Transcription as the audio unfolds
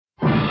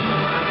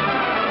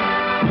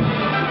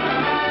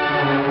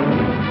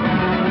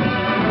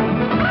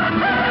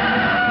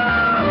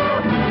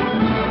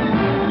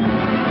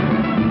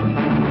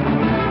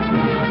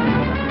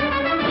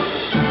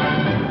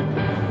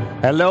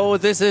Hello,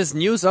 this is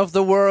News of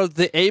the World,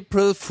 the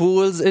April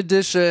Fool's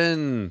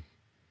edition.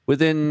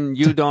 Within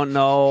you don't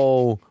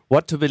know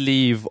what to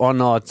believe or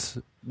not,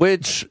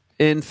 which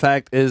in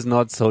fact is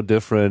not so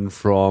different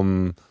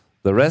from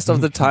the rest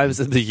of the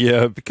times in the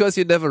year, because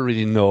you never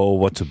really know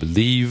what to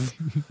believe.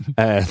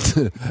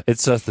 And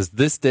it's just that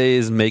this day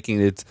is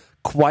making it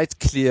quite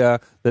clear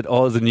that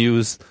all the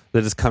news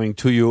that is coming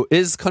to you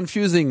is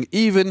confusing,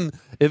 even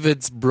if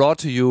it's brought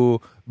to you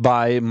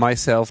by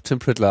myself, Tim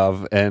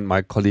Pritlove, and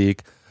my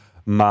colleague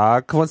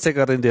Mark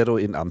Fonseca-Rendeiro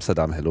in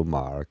Amsterdam. Hello,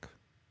 Mark.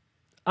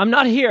 I'm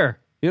not here.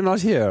 You're not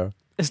here.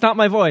 It's not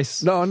my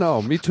voice.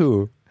 No, me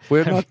too.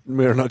 We're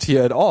not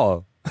here at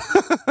all.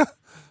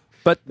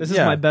 But this is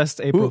my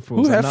best April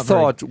Fool's. Who have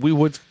thought we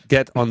would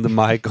get on the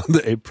mic on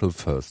the April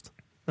 1st?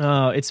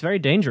 It's very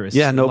dangerous.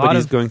 Yeah,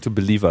 nobody's going to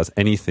believe us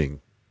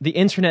anything. The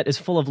internet is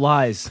full of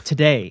lies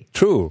today.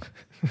 True.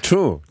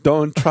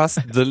 Don't trust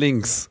the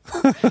links.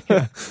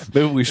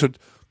 Maybe we should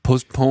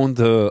postpone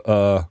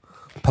the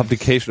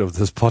publication of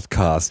this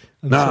podcast.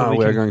 No,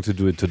 we're going to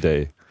do it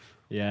today.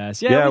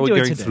 Yes. Yeah, we're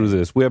going through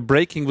this. We're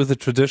breaking with the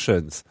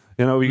traditions.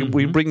 You know,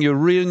 we bring you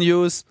real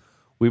news.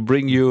 We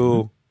bring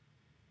you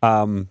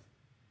the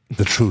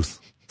truth.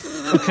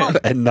 Okay.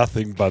 And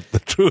nothing but the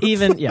truth.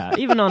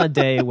 Even on a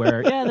day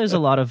where there's a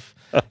lot of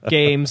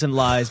games and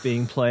lies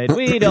being played.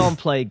 We don't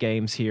play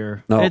games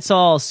here. No. It's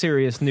all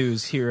serious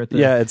news here at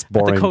the it's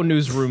boring. at the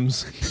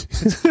co-newsrooms.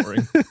 It's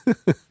boring.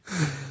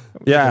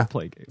 We don't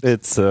play games.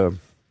 It's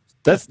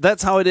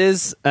that's how it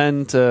is,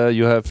 and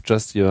you have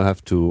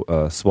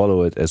to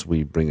swallow it as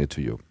we bring it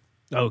to you.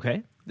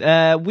 Okay.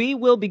 We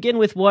will begin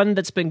with one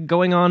that's been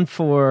going on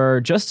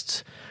for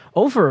just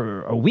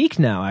over a week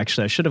now,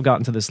 actually. I should have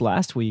gotten to this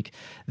last week.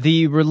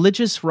 The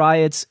religious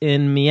riots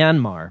in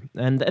Myanmar.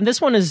 And this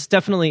one is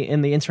definitely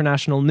in the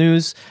international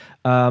news.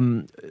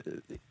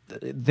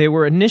 They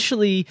were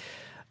initially...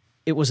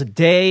 It was a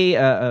day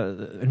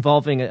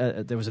involving...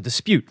 there was a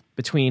dispute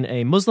between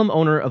a Muslim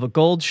owner of a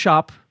gold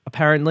shop,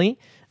 apparently,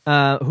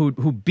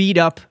 who beat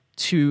up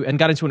and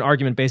got into an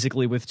argument,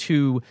 basically, with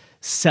two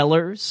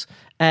sellers.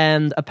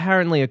 And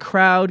apparently a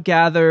crowd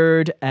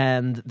gathered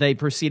and they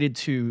proceeded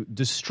to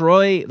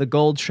destroy the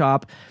gold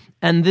shop.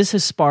 And this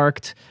has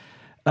sparked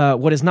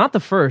what is not the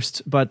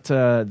first, but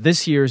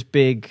this year's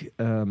big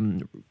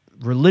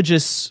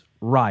religious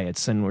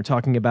riots. And we're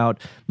talking about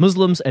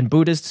Muslims and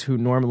Buddhists who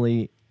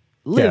normally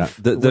live.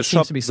 Yeah,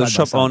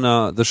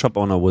 the shop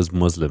owner was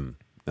Muslim.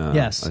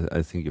 Yes.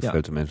 I think you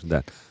failed to mention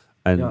that.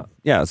 And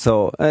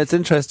so it's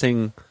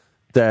interesting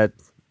that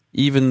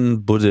even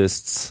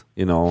Buddhists,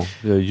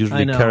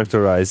 usually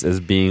characterized as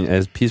being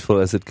as peaceful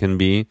as it can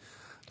be,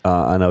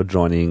 are now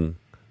joining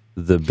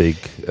the big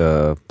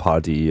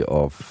party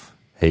of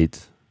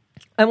hate.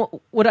 And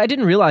what I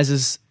didn't realize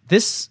is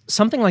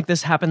something like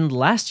this happened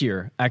last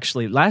year,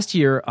 actually. Last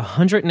year,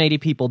 180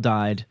 people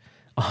died.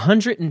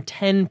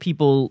 110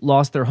 people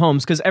lost their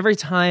homes, because every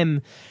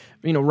time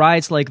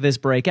riots like this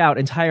break out,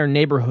 entire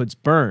neighborhoods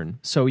burn.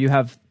 So you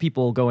have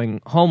people going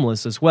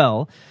homeless as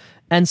well.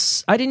 And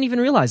I didn't even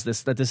realize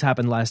that this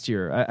happened last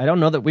year. I don't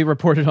know that we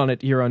reported on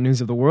it here on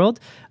News of the World.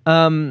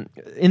 In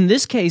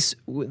this case,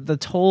 the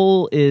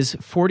toll is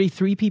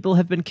 43 people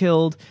have been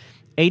killed,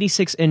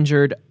 86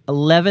 injured,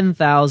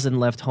 11,000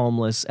 left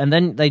homeless. And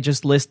then they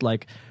just list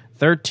like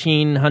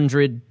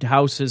 1,300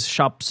 houses,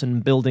 shops,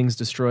 and buildings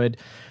destroyed.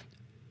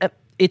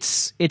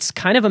 It's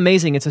kind of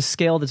amazing. It's a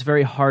scale that's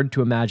very hard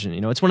to imagine.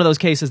 It's one of those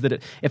cases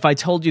that if I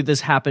told you this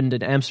happened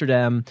in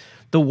Amsterdam,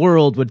 the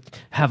world would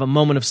have a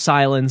moment of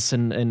silence,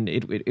 and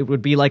it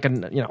would be like I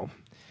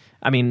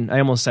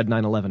almost said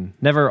 9/11.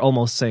 Never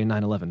almost say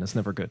 9/11. That's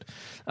never good.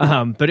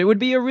 But it would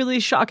be a really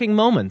shocking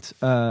moment.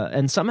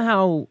 And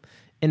somehow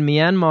in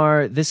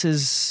Myanmar, this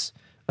is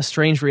a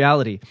strange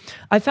reality.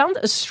 I found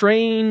a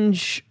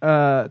strange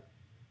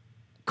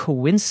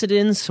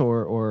coincidence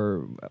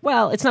or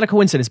it's not a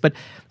coincidence, but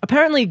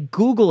apparently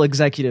Google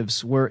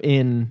executives were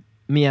in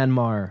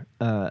Myanmar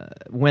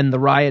when the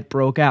riot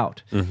broke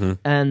out. Mm-hmm.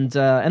 And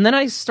then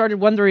I started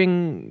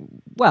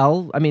wondering,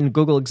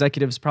 Google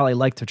executives probably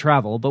like to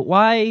travel, but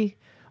why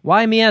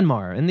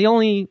Myanmar? And the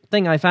only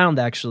thing I found,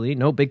 actually,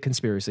 no big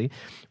conspiracy,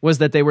 was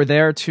that they were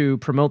there to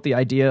promote the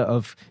idea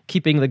of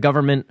keeping the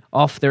government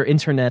off their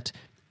internet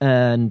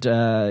and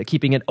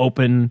keeping it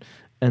open,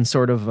 and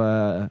sort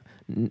of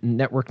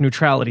network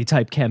neutrality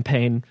type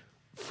campaign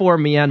for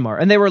Myanmar.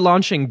 And they were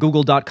launching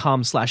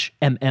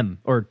google.com/mm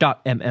or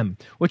 .mm,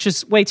 which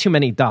is way too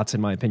many dots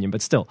in my opinion,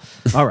 but still.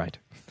 All right.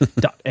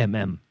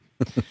 .mm.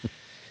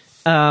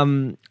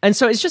 And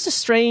so it's just a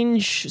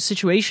strange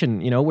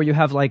situation, where you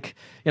have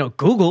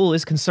Google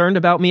is concerned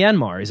about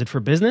Myanmar. Is it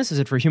for business? Is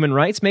it for human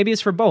rights? Maybe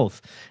it's for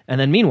both. And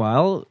then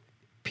meanwhile,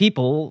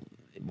 people,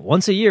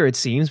 once a year, it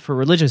seems, for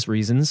religious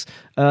reasons,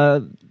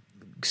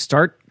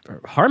 start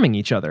harming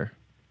each other.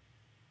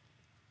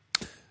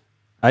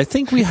 I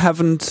think we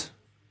haven't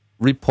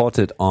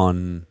reported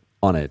on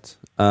it.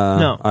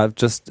 No. I've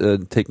just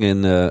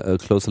taken a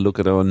closer look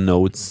at our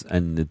notes,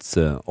 and it's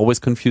always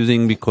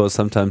confusing because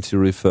sometimes you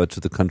refer to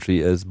the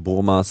country as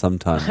Burma,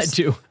 sometimes I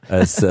do.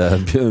 as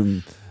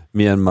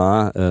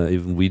Myanmar,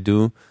 even we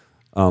do.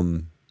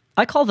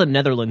 I call the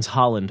Netherlands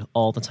Holland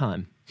all the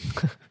time.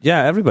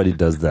 Yeah, everybody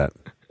does that.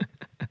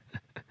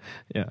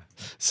 Yeah.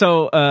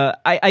 So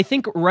I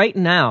think right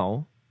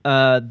now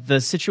the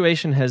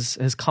situation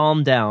has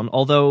calmed down,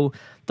 although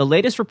the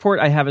latest report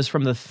I have is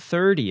from the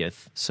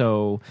 30th,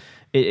 so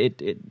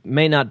it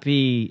may not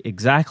be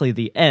exactly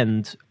the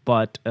end,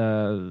 but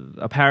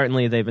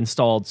apparently they've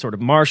installed sort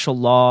of martial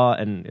law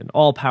and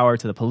all power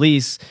to the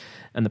police,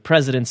 and the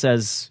president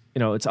says,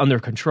 it's under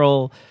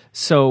control.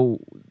 So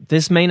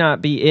this may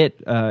not be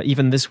it.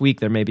 Even this week,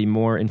 there may be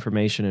more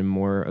information and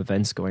more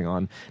events going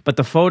on. But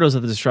the photos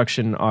of the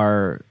destruction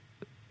are,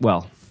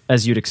 well,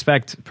 as you'd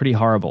expect, pretty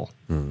horrible.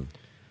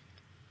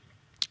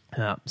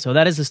 So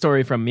that is the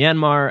story from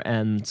Myanmar,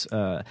 and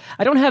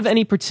I don't have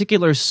any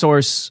particular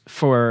source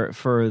for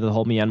the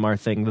whole Myanmar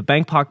thing. The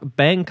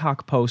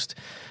Bangkok Post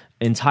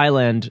in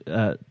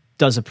Thailand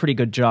does a pretty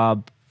good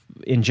job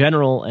in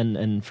general,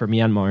 and for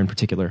Myanmar in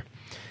particular.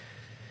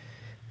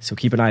 So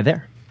keep an eye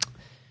there.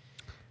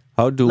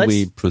 How do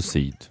we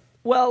proceed?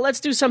 Well, let's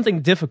do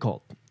something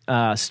difficult.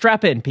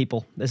 Strap in,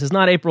 people. This is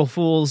not April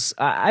Fool's.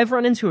 I've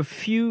run into a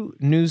few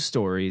news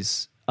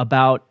stories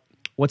about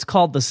what's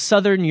called the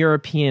Southern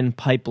European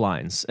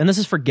pipelines. And this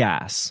is for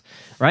gas,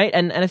 right?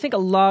 And I think a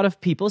lot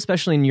of people,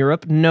 especially in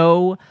Europe,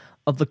 know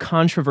of the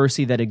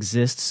controversy that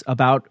exists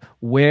about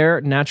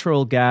where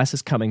natural gas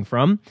is coming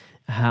from,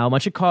 how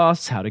much it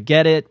costs, how to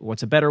get it,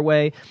 what's a better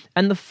way.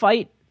 And the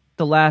fight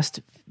the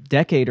last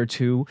decade or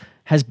two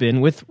has been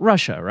with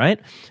Russia, right?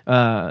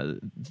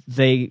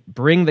 They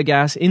bring the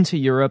gas into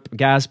Europe.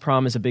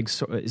 Gazprom is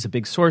a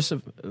big source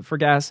for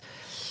gas.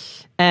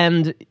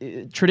 And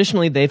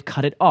traditionally, they've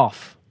cut it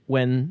off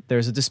when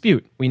there's a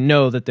dispute. We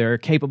know that they're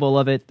capable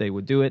of it. They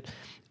would do it.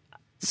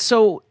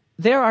 So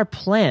there are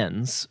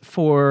plans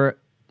for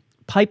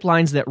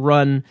pipelines that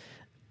run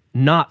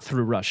not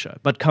through Russia,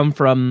 but come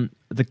from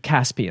the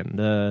Caspian.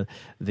 The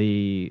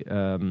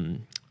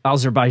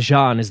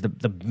Azerbaijan is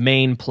the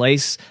main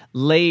place.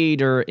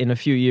 Later in a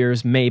few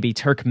years, maybe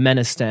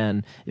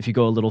Turkmenistan, if you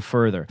go a little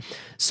further.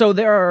 So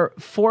there are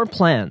 4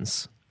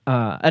 plans.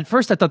 At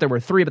first I thought there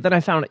were 3, but then I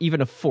found even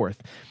a 4th.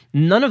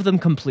 None of them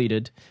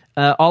completed.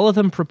 All of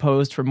them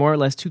proposed for more or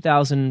less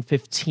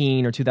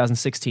 2015 or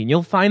 2016.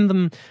 You'll find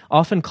them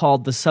often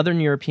called the Southern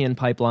European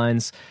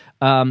pipelines.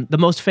 The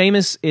most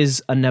famous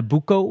is a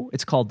Nabucco.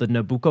 It's called the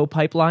Nabucco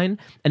pipeline,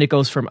 and it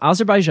goes from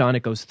Azerbaijan,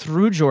 it goes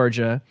through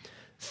Georgia,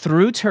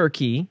 through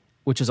Turkey,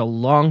 which is a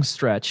long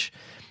stretch,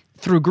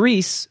 through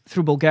Greece,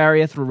 through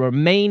Bulgaria, through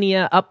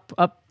Romania,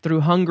 up through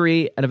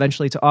Hungary, and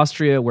eventually to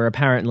Austria, where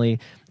apparently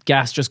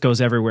gas just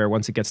goes everywhere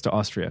once it gets to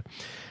Austria,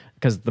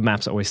 because the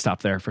maps always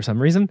stop there for some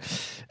reason.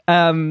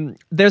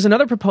 There's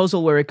another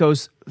proposal where it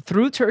goes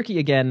through Turkey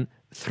again,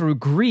 through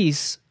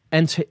Greece,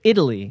 and to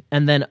Italy,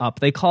 and then up.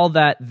 They call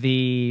that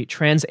the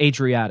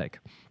Trans-Adriatic.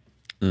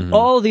 Mm-hmm.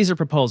 All of these are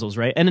proposals,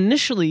 right? And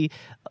initially,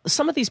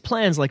 some of these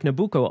plans, like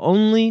Nabucco,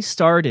 only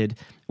started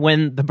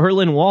when the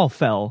Berlin Wall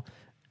fell.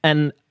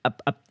 And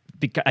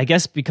I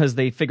guess because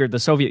they figured the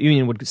Soviet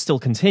Union would still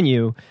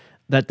continue,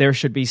 that there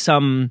should be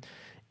some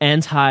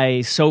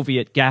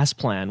anti-Soviet gas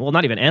plan. Well,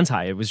 not even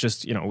anti. It was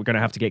just, we're going to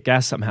have to get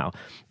gas somehow.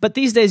 But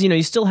these days,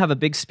 you still have a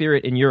big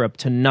spirit in Europe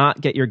to not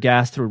get your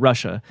gas through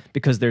Russia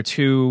because they're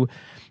too,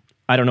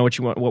 I don't know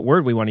what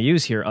word we want to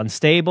use here,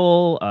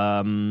 unstable,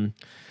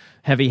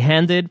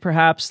 heavy-handed,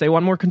 perhaps. They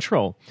want more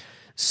control.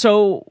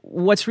 So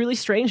what's really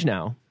strange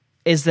now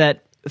is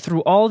that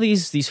through all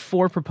these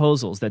 4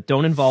 proposals that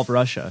don't involve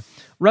Russia,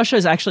 Russia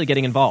is actually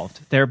getting involved.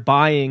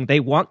 They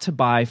want to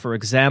buy, for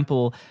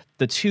example,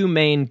 the 2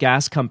 main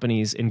gas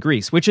companies in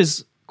Greece, which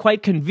is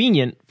quite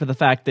convenient for the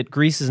fact that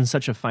Greece is in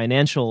such a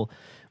financial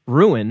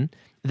ruin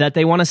that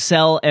they want to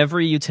sell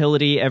every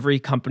utility, every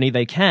company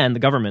they can. The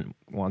government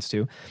wants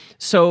to.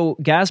 So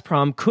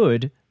Gazprom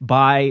could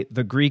buy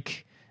the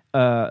Greek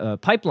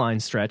pipeline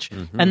stretch,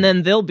 and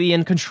then they'll be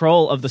in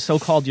control of the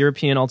so-called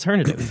European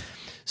alternative.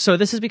 So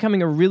this is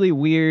becoming a really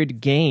weird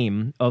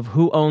game of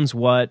who owns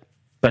what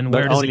and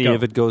where does it go. But only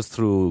if it goes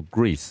through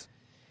Greece.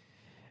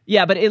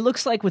 Yeah, but it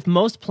looks like with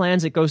most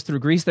plans, it goes through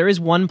Greece. There is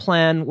one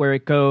plan where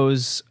it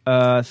goes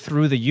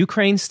through the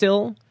Ukraine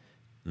still,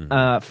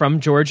 from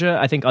Georgia,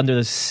 I think under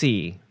the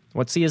sea.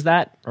 What sea is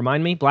that?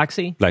 Remind me? Black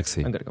Sea? Black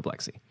Sea. I'm going to go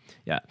Black Sea.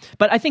 Yeah.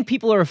 But I think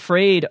people are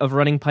afraid of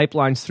running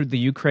pipelines through the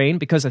Ukraine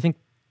because I think,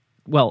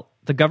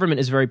 the government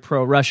is very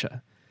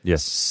pro-Russia.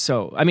 Yes.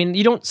 So, I mean,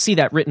 you don't see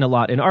that written a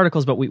lot in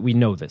articles, but we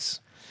know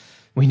this.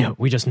 We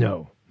just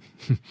know.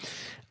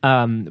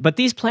 But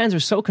these plans are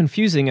so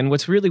confusing, and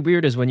what's really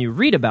weird is when you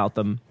read about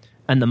them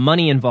and the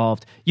money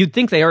involved, you'd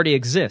think they already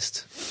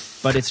exist,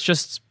 but it's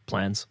just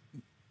plans.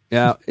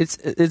 Yeah,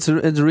 it's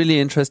a really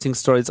interesting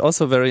story. It's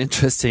also very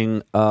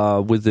interesting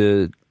with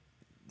the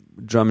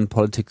German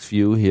politics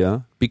view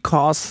here,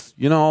 because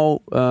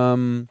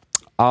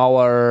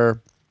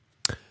our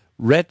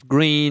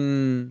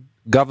red-green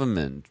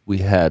government we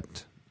had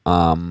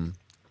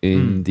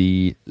in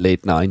the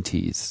late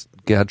 90s,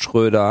 Gerhard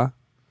Schröder,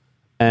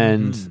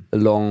 and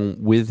along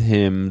with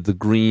him the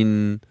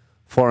Green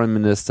Foreign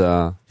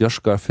Minister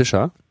Joschka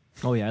Fischer.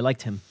 Oh, yeah, I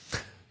liked him.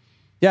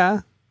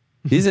 Yeah,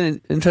 he's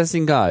an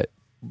interesting guy.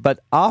 But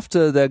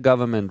after their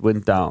government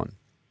went down,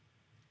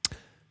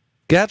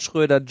 Gerd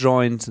Schröder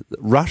joined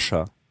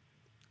Russia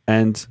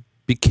and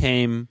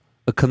became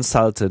a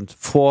consultant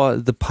for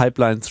the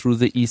pipeline through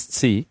the East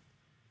Sea.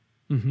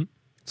 Mm-hmm.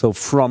 So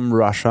from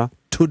Russia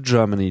to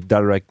Germany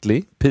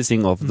directly,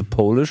 pissing off the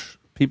Polish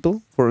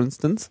people, for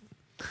instance.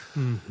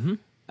 Mm-hmm.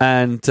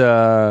 And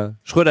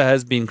Schröder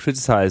has been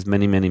criticized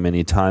many, many,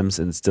 many times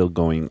and still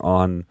going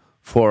on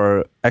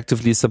for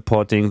actively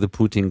supporting the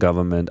Putin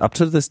government up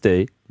to this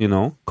day,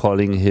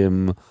 calling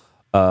him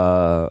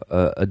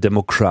a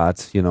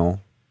Democrat,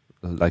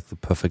 like the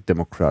perfect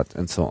Democrat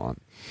and so on.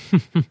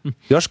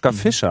 Joschka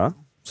Fischer,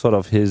 sort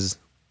of his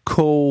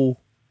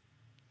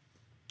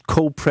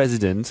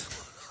co-president,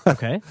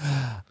 okay,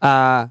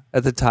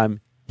 at the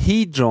time,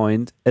 he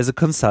joined as a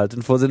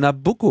consultant for the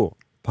Nabucco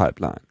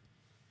pipeline.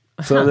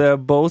 So they're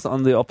both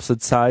on the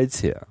opposite sides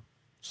here.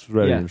 It's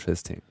very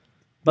interesting.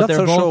 But Not they're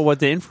so both... sure what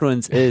the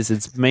influence is.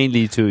 It's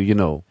mainly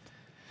to,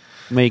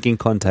 making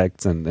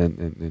contacts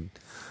and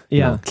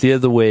clear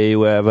the way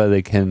wherever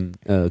they can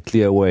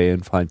clear a way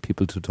and find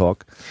people to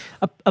talk.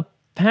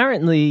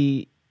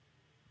 Apparently,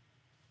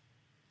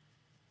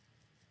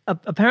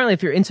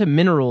 if you're into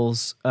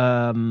minerals,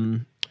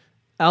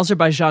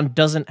 Azerbaijan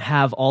doesn't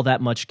have all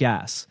that much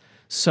gas.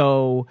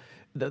 So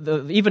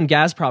even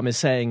Gazprom is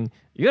saying,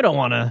 you don't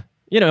want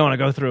to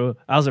go through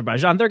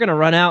Azerbaijan. They're going to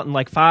run out in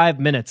like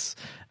 5 minutes.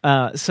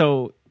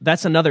 So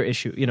that's another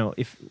issue.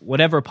 If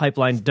whatever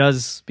pipeline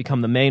does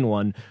become the main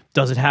one,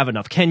 does it have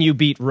enough? Can you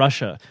beat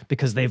Russia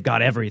because they've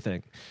got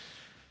everything?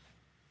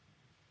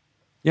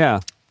 Yeah.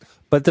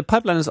 But the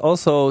pipeline is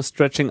also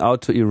stretching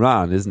out to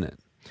Iran, isn't it?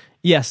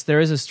 Yes, there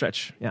is a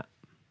stretch. Yeah.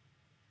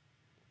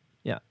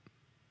 Yeah.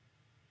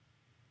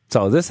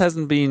 So this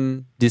hasn't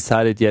been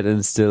decided yet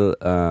and still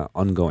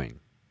ongoing.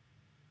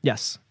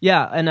 Yes.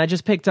 Yeah. And I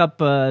just picked up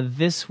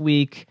this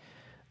week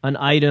an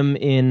item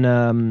in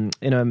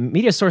a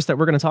media source that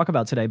we're going to talk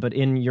about today, but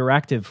in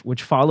Euractiv,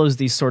 which follows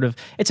these sort of,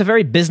 it's a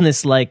very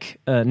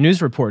business-like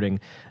news reporting,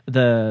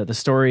 the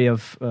story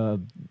of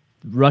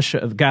Russia,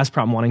 of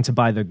Gazprom wanting to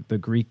buy the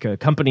Greek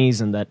companies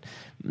and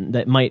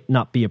that might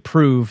not be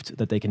approved,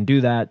 that they can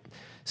do that.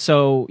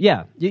 So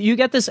yeah, you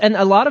get this, and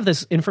a lot of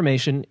this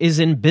information is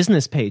in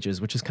business pages,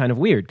 which is kind of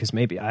weird because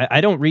maybe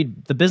I don't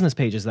read the business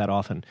pages that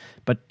often,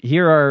 but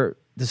here are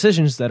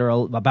decisions that are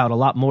about a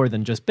lot more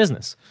than just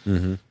business.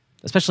 Mm-hmm.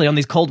 Especially on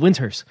these cold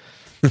winters.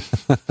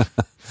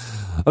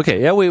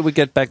 Okay, yeah, we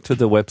get back to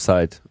the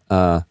website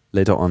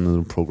later on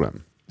in the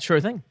program.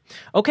 Sure thing.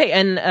 Okay,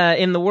 and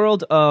in the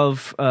world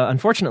of,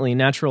 unfortunately,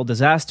 natural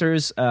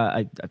disasters,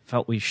 I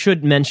felt we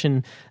should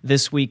mention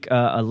this week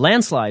a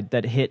landslide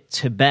that hit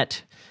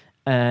Tibet.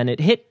 And it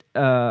hit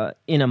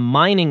in a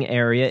mining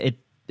area.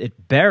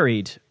 It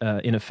buried,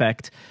 in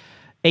effect,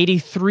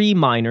 83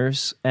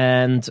 miners,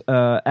 and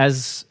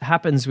as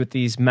happens with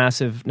these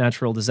massive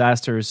natural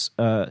disasters,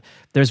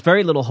 there's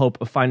very little hope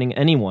of finding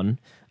anyone.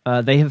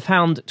 They have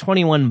found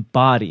 21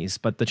 bodies,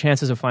 but the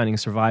chances of finding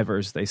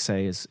survivors, they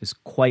say, is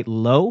quite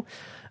low.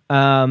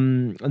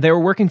 They were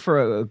working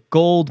for a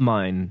gold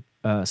mine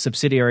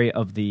subsidiary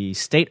of the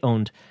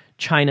state-owned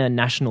China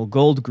National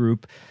Gold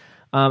Group.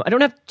 I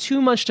don't have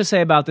too much to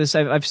say about this.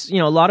 I've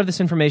a lot of this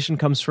information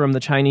comes from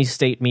the Chinese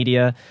state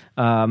media.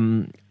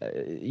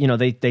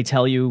 They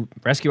tell you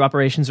rescue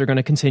operations are going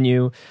to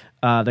continue.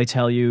 They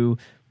tell you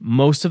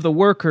most of the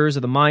workers or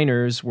the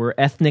miners were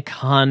ethnic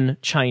Han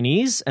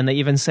Chinese, and they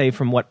even say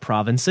from what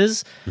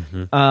provinces,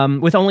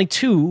 with only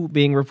 2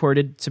 being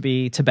reported to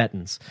be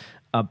Tibetans.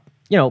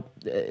 The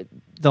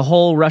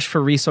whole rush for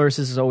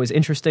resources is always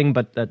interesting,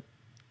 but that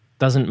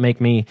doesn't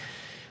make me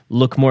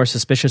look more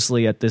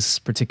suspiciously at this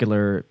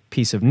particular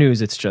piece of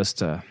news. It's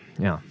just a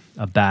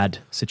bad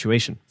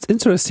situation. It's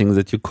interesting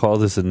that you call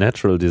this a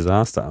natural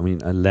disaster. I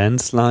mean, a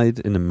landslide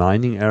in a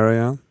mining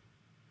area.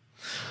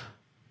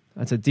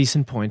 That's a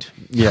decent point.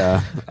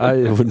 Yeah,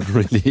 I wouldn't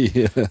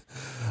really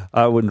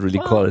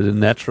call it a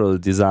natural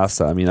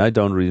disaster. I mean, I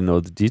don't really know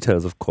the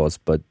details, of course,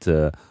 but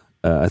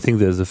I think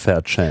there's a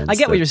fair chance. I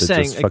get what you're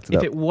saying.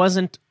 If it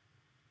wasn't,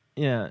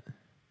 yeah.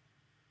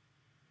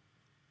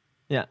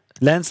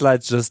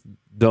 Landslides just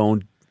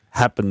don't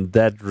happen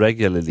that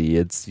regularly.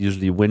 It's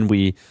usually when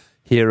we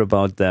hear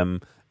about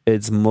them,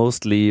 it's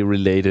mostly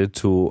related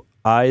to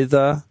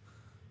either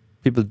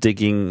people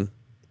digging,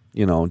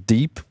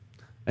 deep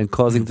and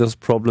causing those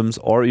problems,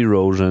 or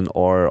erosion,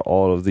 or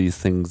all of these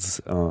things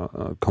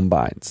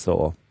combined.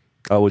 So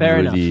I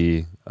wouldn't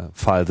really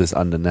file this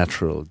under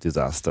natural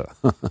disaster.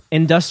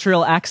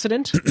 Industrial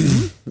accident?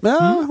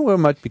 No, we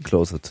might be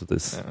closer to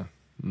this.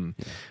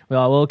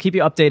 Well, we'll keep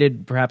you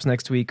updated perhaps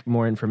next week,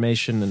 more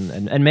information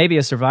and maybe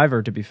a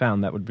survivor to be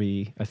found. That would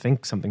be, I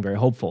think, something very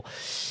hopeful.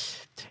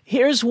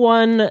 Here's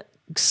one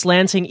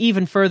slanting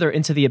even further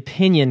into the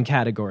opinion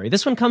category.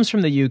 This one comes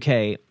from the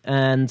UK,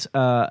 and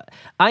I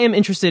am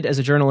interested as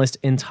a journalist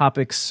in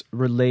topics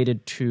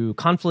related to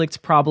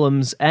conflict,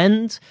 problems,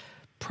 and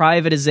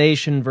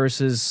privatization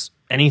versus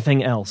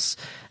anything else.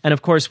 And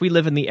of course, we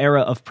live in the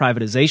era of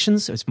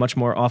privatizations. It's much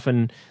more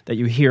often that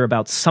you hear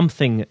about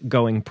something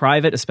going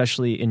private,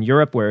 especially in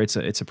Europe, where it's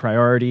a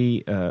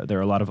priority. There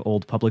are a lot of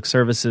old public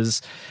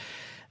services.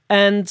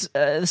 And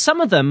some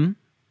of them,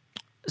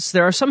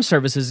 there are some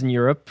services in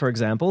Europe, for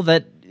example,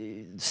 that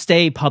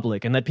stay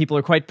public and that people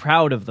are quite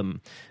proud of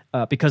them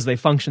because they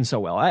function so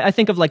well. I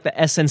think of like the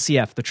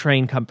SNCF, the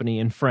train company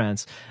in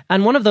France.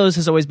 And one of those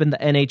has always been the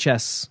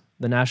NHS,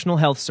 the National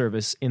Health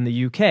Service in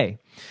the UK.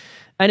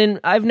 And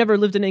I've never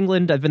lived in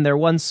England. I've been there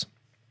once.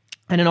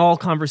 And in all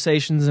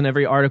conversations and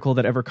every article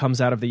that ever comes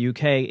out of the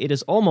UK, it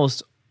is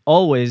almost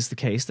always the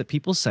case that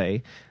people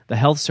say the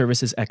health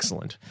service is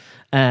excellent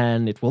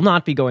and it will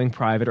not be going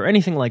private or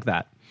anything like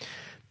that.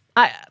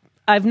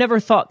 I've never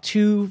thought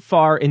too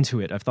far into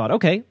it. I've thought,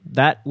 okay,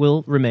 that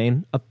will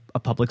remain a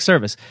public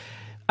service.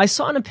 I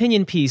saw an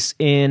opinion piece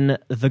in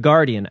The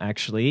Guardian,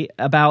 actually,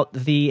 about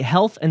the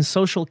Health and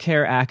Social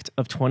Care Act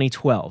of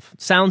 2012.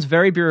 Sounds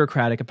very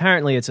bureaucratic.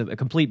 Apparently, it's a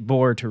complete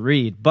bore to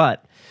read.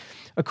 But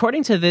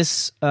according to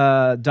this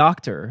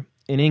doctor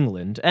in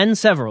England, and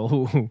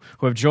several who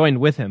have joined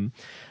with him,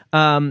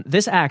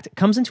 this act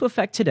comes into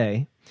effect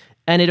today,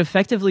 and it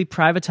effectively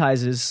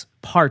privatizes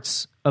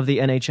parts of the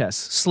NHS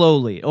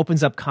slowly. It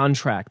opens up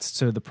contracts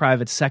to the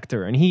private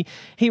sector, and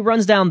he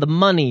runs down the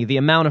money, the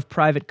amount of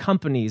private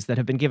companies that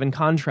have been given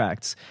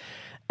contracts.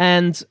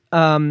 And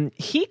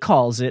he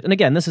calls it, and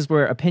again, this is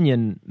where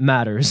opinion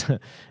matters,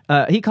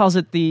 he calls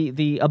it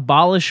the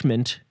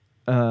abolishment,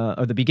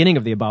 or the beginning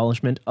of the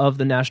abolishment of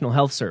the National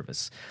Health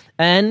Service.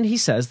 And he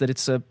says that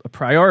it's a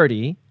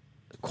priority,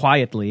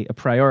 quietly, a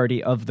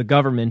priority of the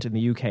government in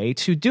the UK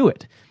to do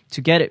it,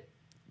 to get it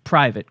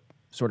private,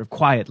 sort of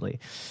quietly.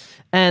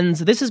 And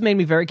this has made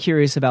me very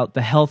curious about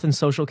the Health and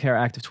Social Care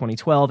Act of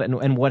 2012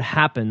 and what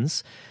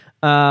happens.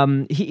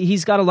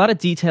 He's got a lot of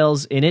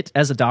details in it.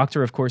 As a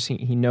doctor, of course,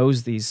 he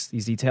knows these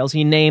details.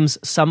 He names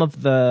some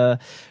of the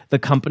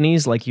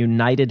companies like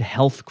United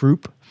Health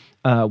Group,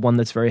 one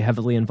that's very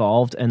heavily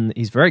involved, and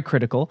he's very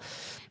critical.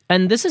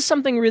 And this is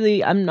something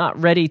really I'm not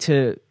ready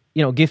to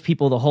give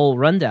people the whole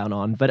rundown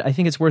on, but I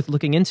think it's worth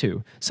looking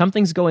into.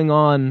 Something's going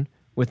on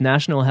with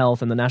national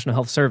health and the National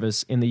Health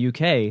Service in the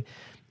UK.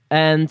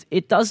 And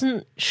it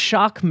doesn't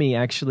shock me,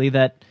 actually,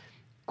 that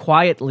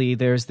quietly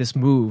there's this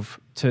move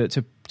to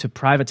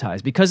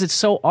privatize, because it's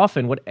so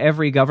often what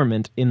every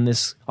government on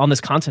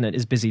this continent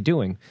is busy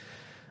doing.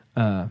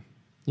 Yeah,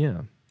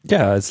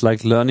 it's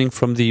like learning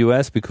from the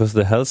US, because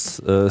the health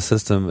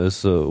system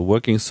is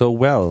working so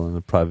well on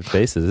a private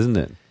basis, isn't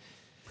it?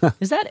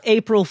 Is that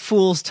April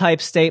Fool's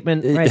type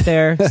statement right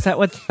there? Is that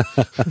what?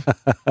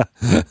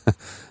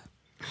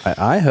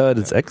 I heard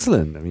it's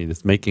excellent. I mean,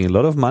 it's making a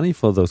lot of money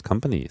for those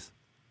companies.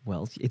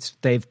 Well,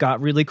 they've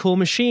got really cool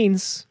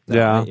machines.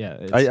 Yeah.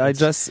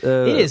 It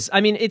is.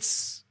 I mean,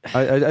 it's.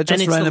 I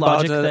just ran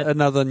about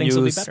another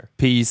news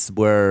piece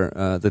where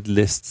that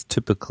lists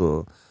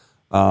typical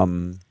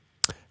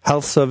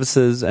health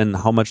services and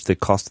how much they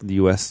cost in the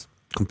US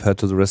compared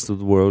to the rest of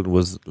the world.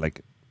 Was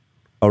like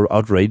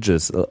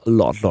outrageous, a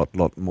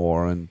lot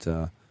more.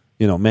 And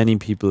many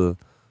people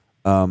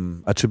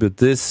attribute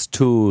this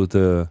to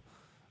the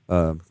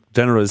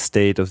general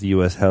state of the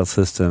U.S. health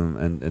system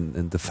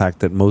and the fact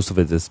that most of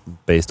it is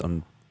based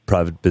on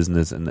private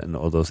business and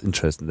all those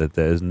interests, and that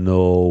there is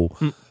no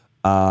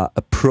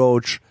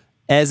approach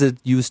as it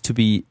used to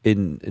be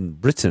in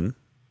Britain,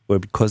 where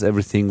because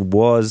everything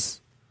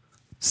was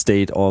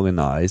state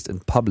organized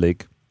and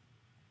public,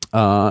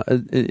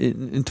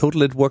 in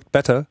total it worked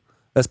better,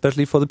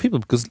 especially for the people,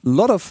 because a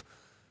lot of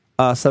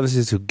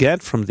services you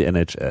get from the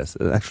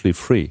NHS are actually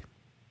free.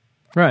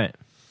 Right.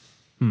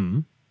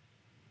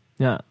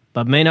 Yeah.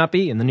 But may not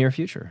be in the near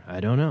future. I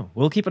don't know.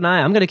 We'll keep an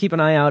eye. I'm going to keep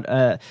an eye out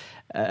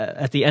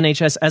at the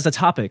NHS as a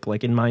topic,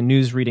 like in my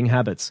news reading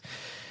habits.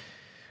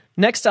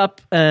 Next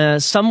up,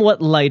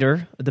 somewhat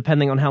lighter,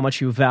 depending on how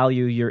much you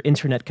value your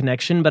internet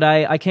connection. But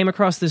I came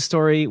across this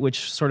story,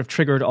 which sort of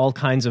triggered all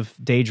kinds of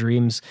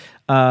daydreams.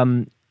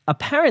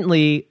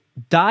 Apparently,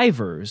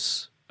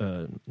 divers,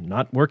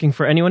 not working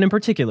for anyone in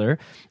particular,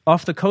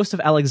 off the coast of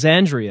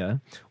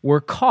Alexandria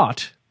were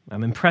caught.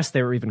 I'm impressed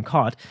they were even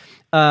caught.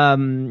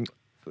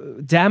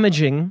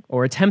 Damaging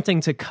or attempting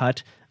to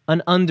cut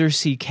an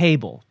undersea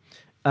cable.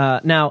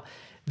 Now,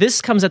 this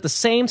comes at the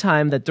same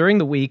time that during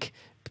the week,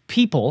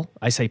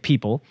 I say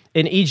people,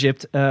 in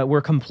Egypt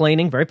were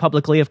complaining very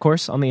publicly, of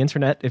course, on the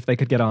internet, if they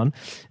could get on,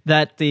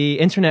 that the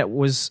internet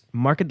was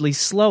markedly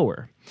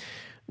slower.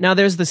 Now,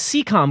 there's the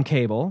Seacom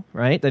cable,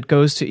 right, that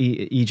goes to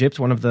Egypt,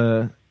 one of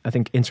the, I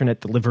think,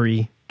 internet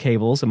delivery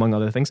cables, among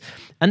other things.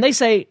 And they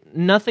say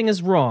nothing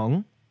is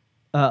wrong.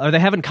 Or they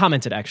haven't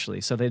commented,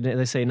 actually, so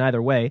they say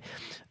neither way.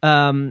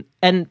 And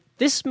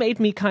this made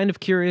me kind of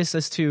curious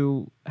as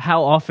to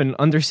how often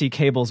undersea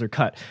cables are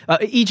cut.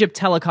 Egypt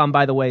Telecom,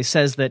 by the way,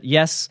 says that,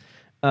 yes,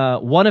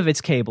 one of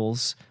its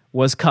cables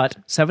was cut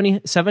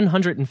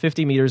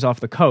 750 meters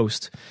off the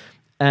coast,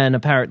 and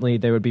apparently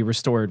they would be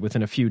restored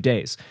within a few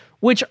days,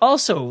 which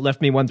also left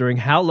me wondering,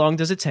 how long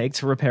does it take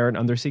to repair an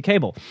undersea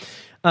cable?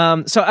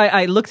 So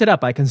I looked it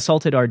up. I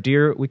consulted our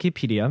dear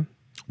Wikipedia.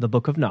 the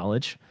Book of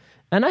Knowledge,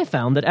 and I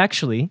found that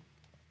actually,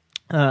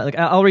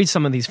 I'll read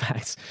some of these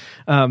facts.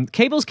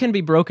 Cables can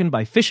be broken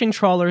by fishing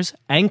trawlers,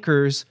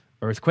 anchors,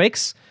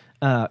 earthquakes,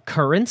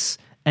 currents,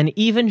 and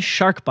even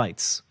shark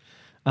bites.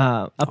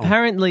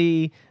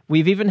 Apparently,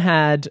 we've even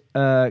had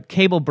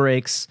cable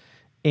breaks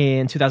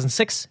in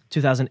 2006,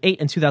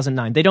 2008, and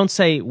 2009. They don't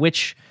say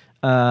which,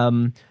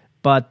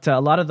 but a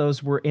lot of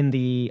those were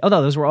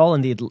those were all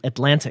in the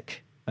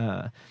Atlantic,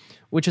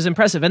 which is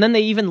impressive. And then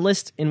they even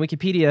list in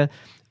Wikipedia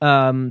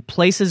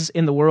places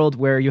in the world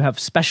where you have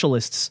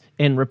specialists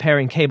in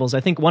repairing cables. I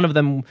think one of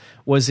them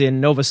was in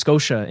Nova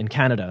Scotia in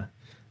Canada,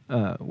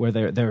 where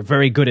they're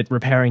very good at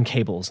repairing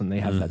cables, and they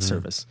have that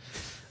service.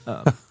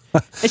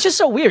 It's just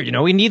so weird,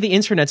 we need the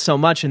internet so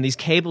much, and these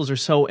cables are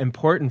so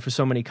important for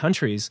so many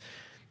countries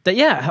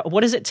that,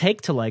 what does it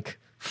take to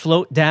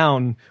float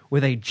down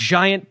with a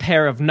giant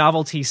pair of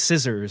novelty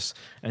scissors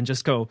and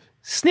just go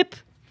snip?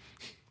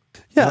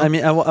 Yeah, I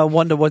mean, I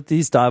wonder what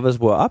these divers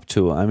were up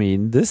to. I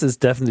mean, this is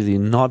definitely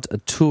not a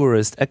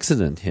tourist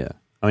accident here.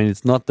 I mean,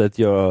 it's not that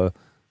you're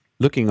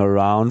looking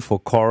around for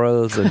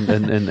corals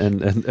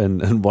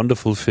and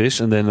wonderful fish,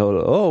 and then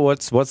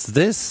what's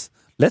this?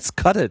 Let's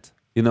cut it.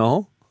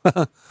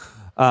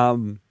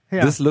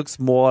 This looks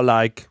more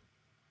like,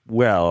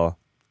 well,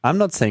 I'm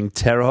not saying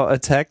terror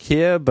attack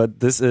here, but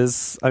this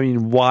is, I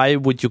mean, why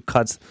would you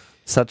cut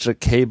such a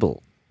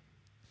cable?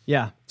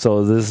 Yeah.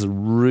 So this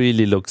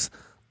really looks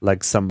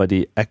like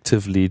somebody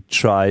actively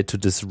tried to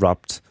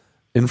disrupt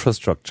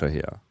infrastructure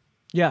here.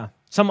 Yeah.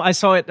 I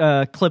saw it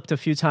clipped a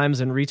few times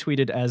and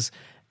retweeted as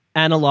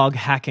analog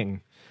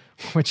hacking,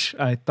 which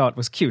I thought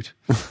was cute.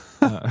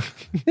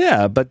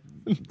 Yeah, but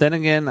then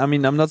again, I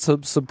mean, I'm not so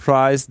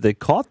surprised they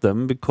caught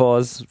them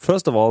because,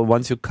 first of all,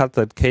 once you cut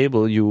that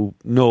cable, you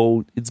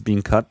know it's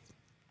being cut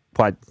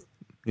quite,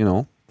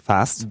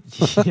 fast.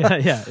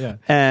 Yeah.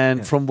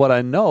 And from what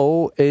I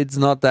know, it's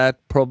not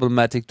that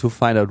problematic to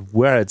find out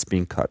where it's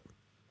being cut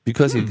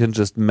because you can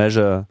just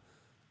measure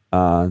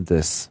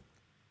this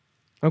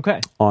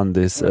on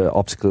this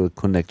optical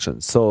connection.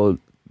 So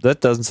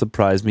that doesn't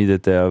surprise me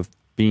that they have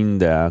been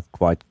there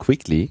quite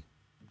quickly.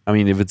 I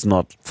mean, if it's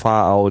not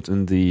far out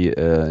in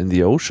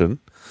the ocean,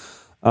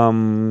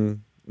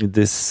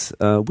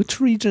 which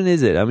region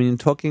is it? I mean,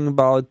 talking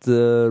about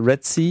the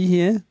Red Sea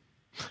here?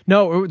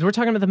 No, we're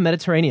talking about the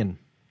Mediterranean.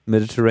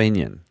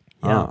 Mediterranean.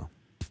 Yeah.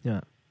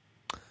 Yeah.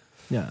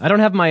 I don't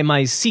have my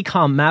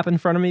CCOM map in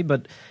front of me,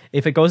 but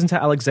if it goes into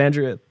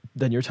Alexandria,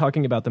 then you're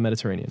talking about the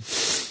Mediterranean.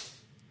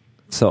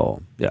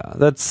 So, yeah,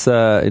 that's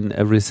in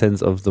every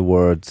sense of the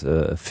word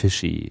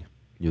fishy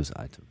news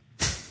item.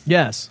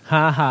 Yes.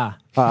 Ha ha.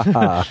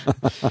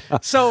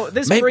 So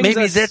this brings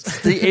maybe us...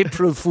 that's the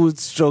April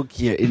Fool's joke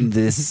here in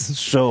this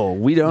show.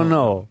 We don't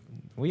know.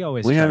 We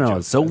don't know.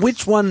 Jokes. So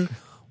which one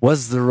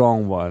was the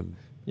wrong one?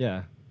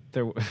 Yeah. I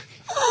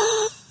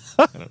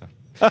don't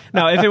know.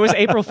 No, if it was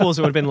April Fool's,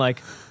 it would have been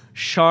like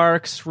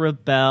sharks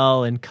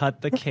rebel and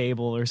cut the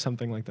cable or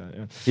something like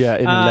that. Yeah,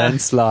 in a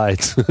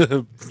landslide,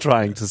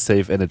 trying to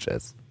save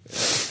NHS.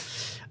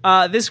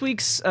 This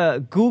week's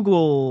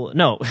Google...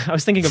 No, I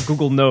was thinking of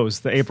Google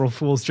Knows, the April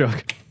Fool's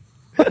joke.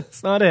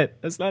 That's not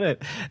it.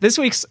 This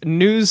week's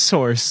news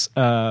source,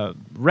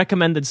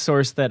 recommended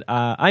source that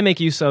I make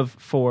use of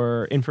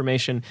for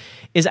information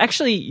is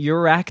actually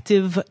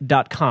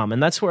Euractiv.com.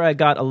 And that's where I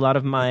got a lot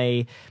of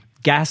my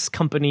gas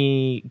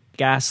company,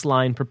 gas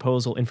line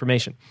proposal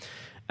information.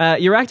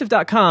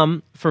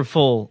 Euractiv.com, for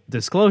full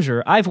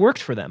disclosure, I've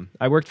worked for them.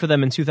 I worked for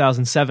them in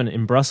 2007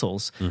 in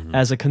Brussels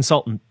as a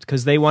consultant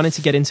because they wanted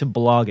to get into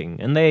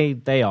blogging, and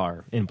they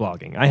are in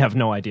blogging. I have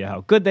no idea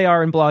how good they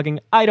are in blogging.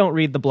 I don't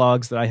read the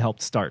blogs that I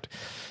helped start.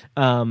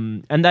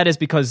 And that is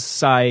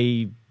because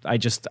I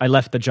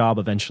left the job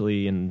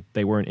eventually, and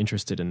they weren't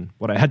interested in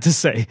what I had to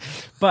say.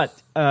 But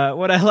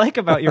what I like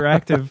about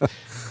Euractiv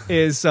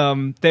is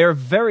they're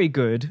very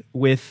good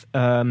with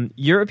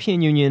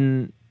European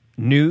Union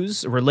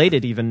news,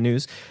 related even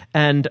news,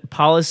 and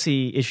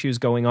policy issues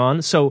going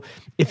on. So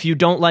if you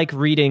don't like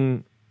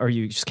reading or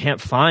you just can't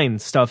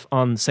find stuff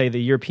on, say,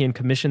 the European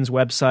Commission's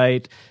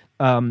website,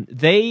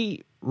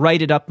 they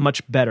write it up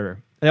much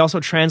better. They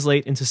also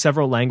translate into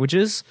several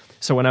languages.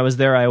 So when I was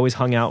there, I always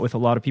hung out with a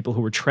lot of people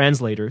who were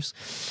translators.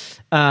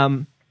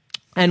 And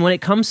when it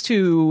comes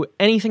to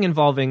anything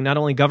involving not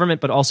only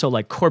government, but also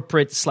like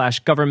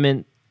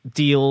corporate/government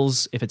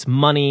deals, if it's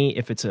money,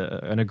 if it's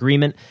an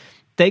agreement,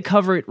 they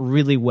cover it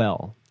really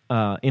well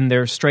in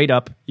their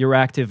straight-up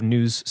Euractiv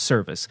news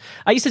service.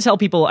 I used to tell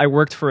people I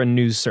worked for a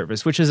news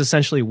service, which is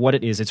essentially what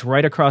it is. It's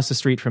right across the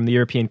street from the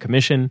European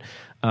Commission,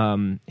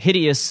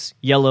 hideous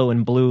yellow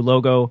and blue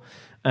logo,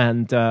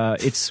 and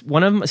it's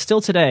still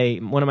today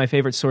one of my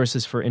favorite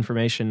sources for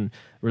information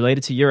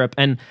related to Europe.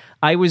 And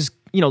I was,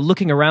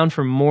 looking around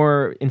for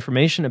more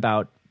information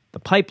about the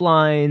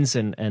pipelines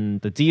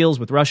and the deals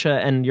with Russia,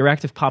 and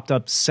Euractiv popped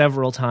up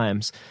several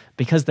times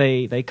because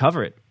they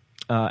cover it.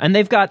 And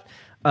they've got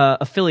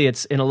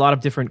affiliates in a lot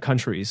of different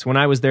countries. When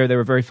I was there, they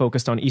were very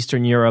focused on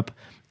Eastern Europe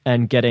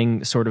and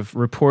getting sort of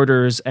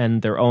reporters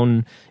and their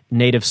own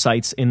native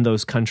sites in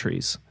those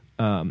countries.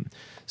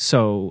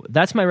 So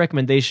that's my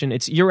recommendation.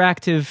 It's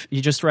Euractiv.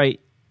 You just write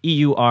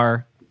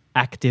EUR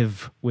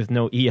active with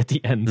no E at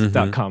the end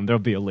 .com. There'll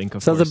be a link,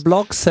 of So course. the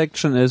blog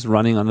section is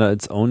running under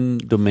its own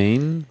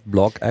domain,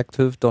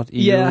 blogactive.eu?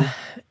 Yeah.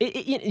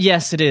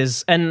 Yes, it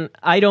is. And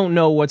I don't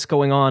know what's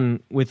going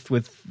on with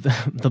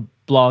the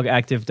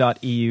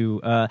blogactive.eu.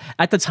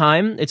 At the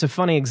time, it's a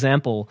funny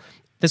example.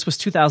 This was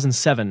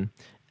 2007,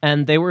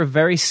 and they were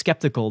very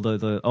skeptical,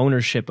 the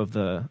ownership of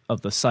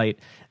the site,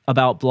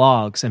 about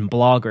blogs and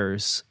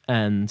bloggers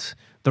and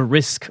the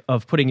risk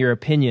of putting your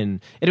opinion.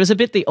 It was a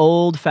bit the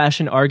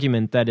old-fashioned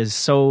argument that is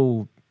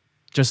so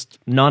just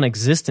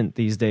non-existent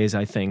these days,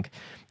 I think.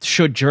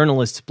 Should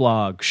journalists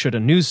blog? Should a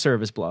news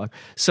service blog?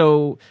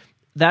 So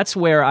that's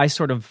where I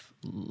sort of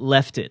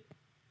left it,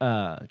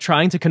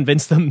 trying to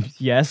convince them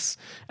yes.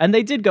 And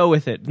they did go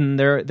with it. And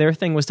their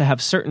thing was to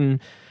have certain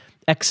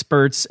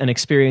experts and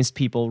experienced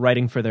people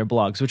writing for their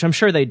blogs, which I'm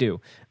sure they do.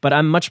 But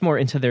I'm much more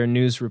into their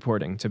news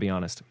reporting, to be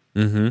honest.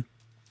 Mm-hmm.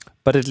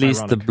 But at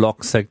least ironic. the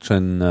blog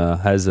section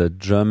has a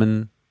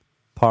German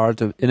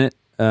part in it,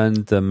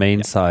 and the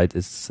main site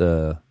is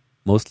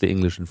mostly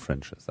English and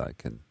French, as I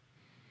can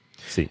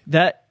see.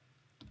 That,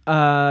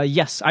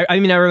 yes. I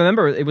mean, I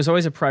remember it was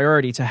always a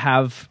priority to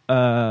have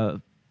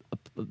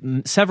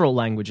several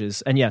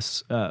languages, and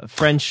yes,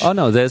 French. Oh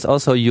no, there's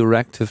also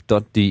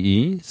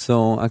euractiv.de.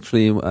 So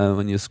actually,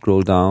 when you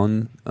scroll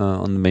down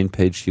on the main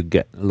page, you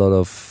get a lot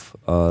of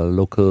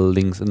local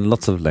links in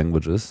lots of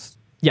languages.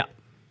 Yeah.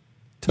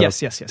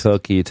 Yes.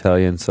 Turkey,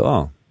 Italian.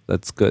 So,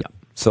 that's good. Yeah.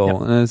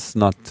 So there's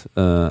not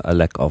a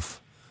lack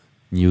of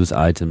news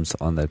items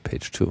on that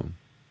page too.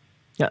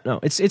 Yeah, no,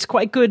 it's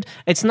quite good.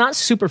 It's not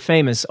super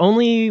famous.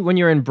 Only when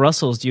you're in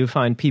Brussels do you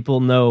find people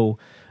know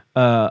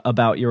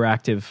about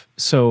Euractiv.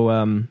 So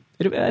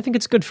I think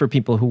it's good for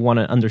people who want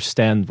to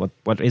understand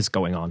what is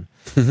going on.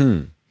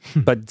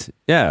 But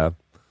here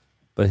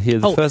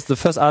the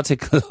first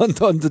article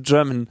on the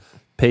German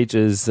page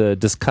is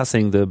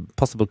discussing the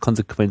possible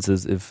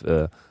consequences if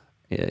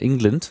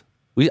England.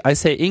 I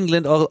say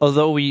England,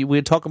 although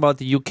we talk about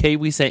the UK,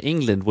 we say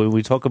England. When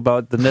we talk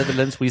about the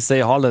Netherlands, we say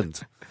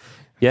Holland.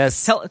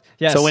 Yes.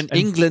 Yes. So when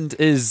England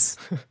is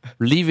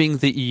leaving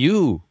the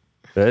EU,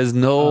 there is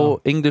no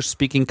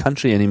English-speaking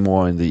country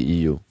anymore in the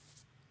EU.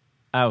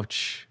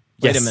 Ouch.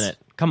 Yes. Wait a minute.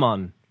 Come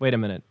on. Wait a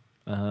minute.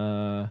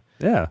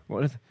 Yeah.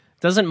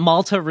 Doesn't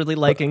Malta really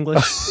like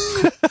English?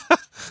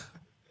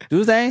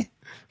 Do they?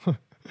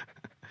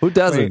 Who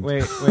doesn't?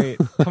 Wait.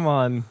 Come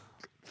on.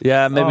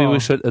 Yeah, maybe we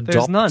should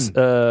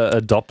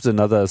adopt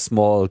another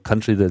small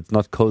country that's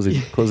not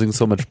causing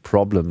so much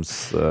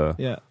problems.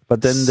 Yeah.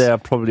 But then they are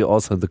probably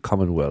also in the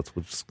Commonwealth,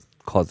 which is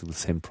causing the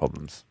same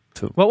problems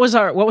too. What was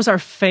our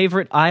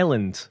favorite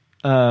island?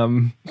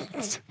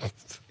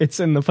 It's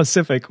in the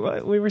Pacific.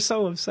 We were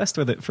so obsessed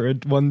with it for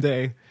one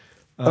day.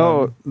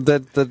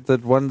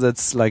 That one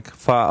that's like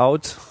far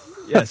out.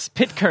 Yes,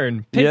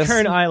 Pitcairn.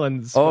 Pitcairn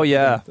Islands. Oh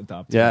yeah.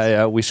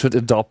 Yeah. We should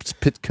adopt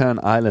Pitcairn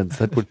Islands.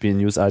 That would be a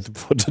news item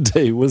for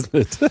today, wouldn't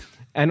it?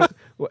 And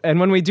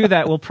when we do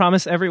that, we'll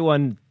promise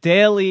everyone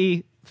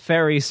daily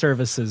ferry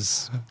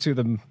services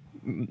to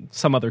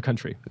some other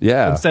country.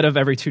 Yeah. Instead of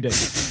every 2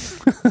 days.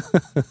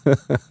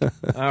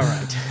 All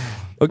right.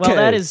 Okay. Well,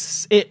 that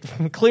is it.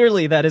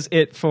 Clearly, that is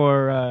it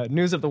for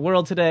News of the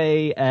World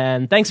today.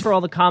 And thanks for all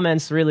the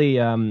comments. Really,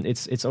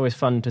 it's always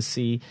fun to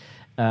see.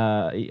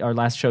 Our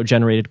last show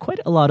generated quite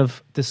a lot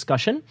of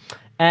discussion.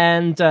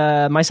 And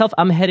myself,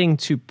 I'm heading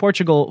to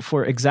Portugal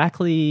for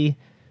exactly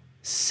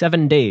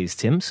 7 days,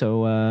 Tim.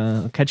 So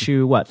I'll catch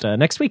you,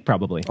 next week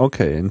probably.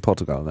 Okay, in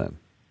Portugal then.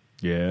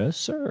 Yes,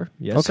 sir.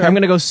 Yes, okay. sir. I'm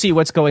going to go see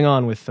what's going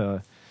on with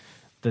the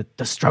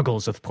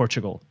struggles of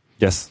Portugal.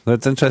 Yes,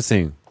 that's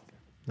interesting.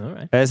 All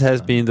right. As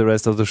has been the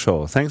rest of the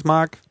show. Thanks,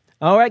 Mark.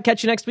 All right,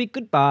 catch you next week.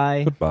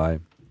 Goodbye. Goodbye.